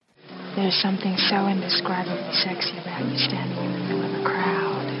There's something so indescribably sexy about you standing in the middle of a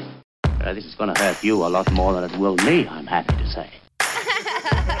crowd. This is going to hurt you a lot more than it will me, I'm happy to say.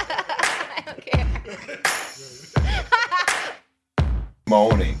 I don't care.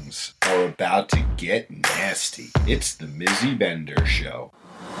 Mornings are about to get nasty. It's the Mizzy Bender Show.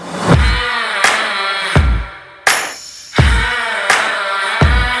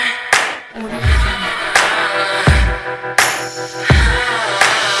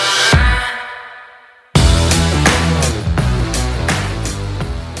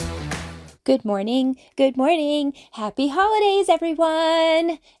 Good morning. Good morning. Happy holidays,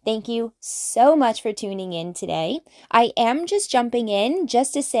 everyone. Thank you so much for tuning in today. I am just jumping in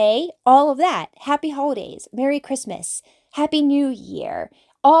just to say all of that. Happy holidays. Merry Christmas. Happy New Year.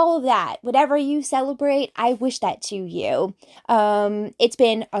 All of that. Whatever you celebrate, I wish that to you. It's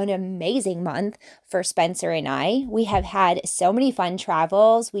been an amazing month for Spencer and I. We have had so many fun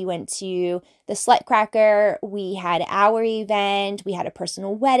travels. We went to the Slutcracker. We had our event. We had a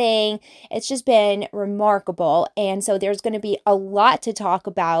personal wedding. It's just been remarkable. And so there's going to be a lot to talk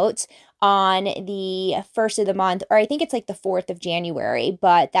about on the first of the month, or I think it's like the 4th of January,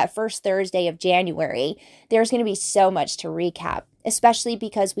 but that first Thursday of January, there's going to be so much to recap, especially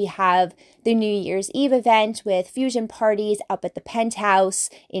because we have the New Year's Eve event with fusion parties up at the Penthouse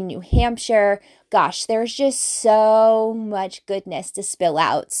in New Hampshire. Gosh, there's just so much goodness to spill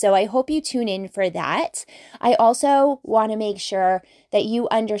out. So I hope you tune in for that. I also want to make sure that you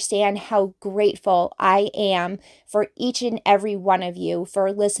understand how grateful I am for each and every one of you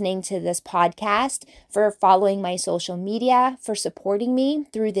for listening to this podcast, for following my social media, for supporting me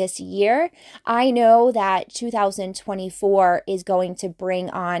through this year. I know that 2024 is going to bring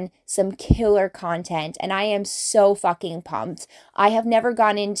on some killer content, and I am so fucking pumped. I have never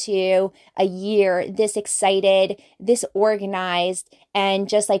gone into a year this excited, this organized, and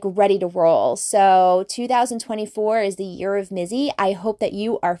just like ready to roll. So 2024 is the year of Mizzy. I hope that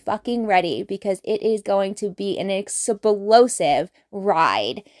you are fucking ready because it is going to be an explosive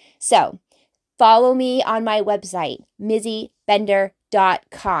ride. So follow me on my website,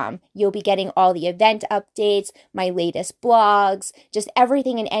 MizzyBender.com. You'll be getting all the event updates, my latest blogs, just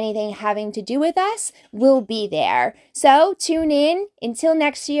everything and anything having to do with us will be there. So tune in. Until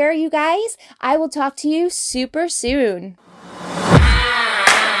next year, you guys, I will talk to you super soon.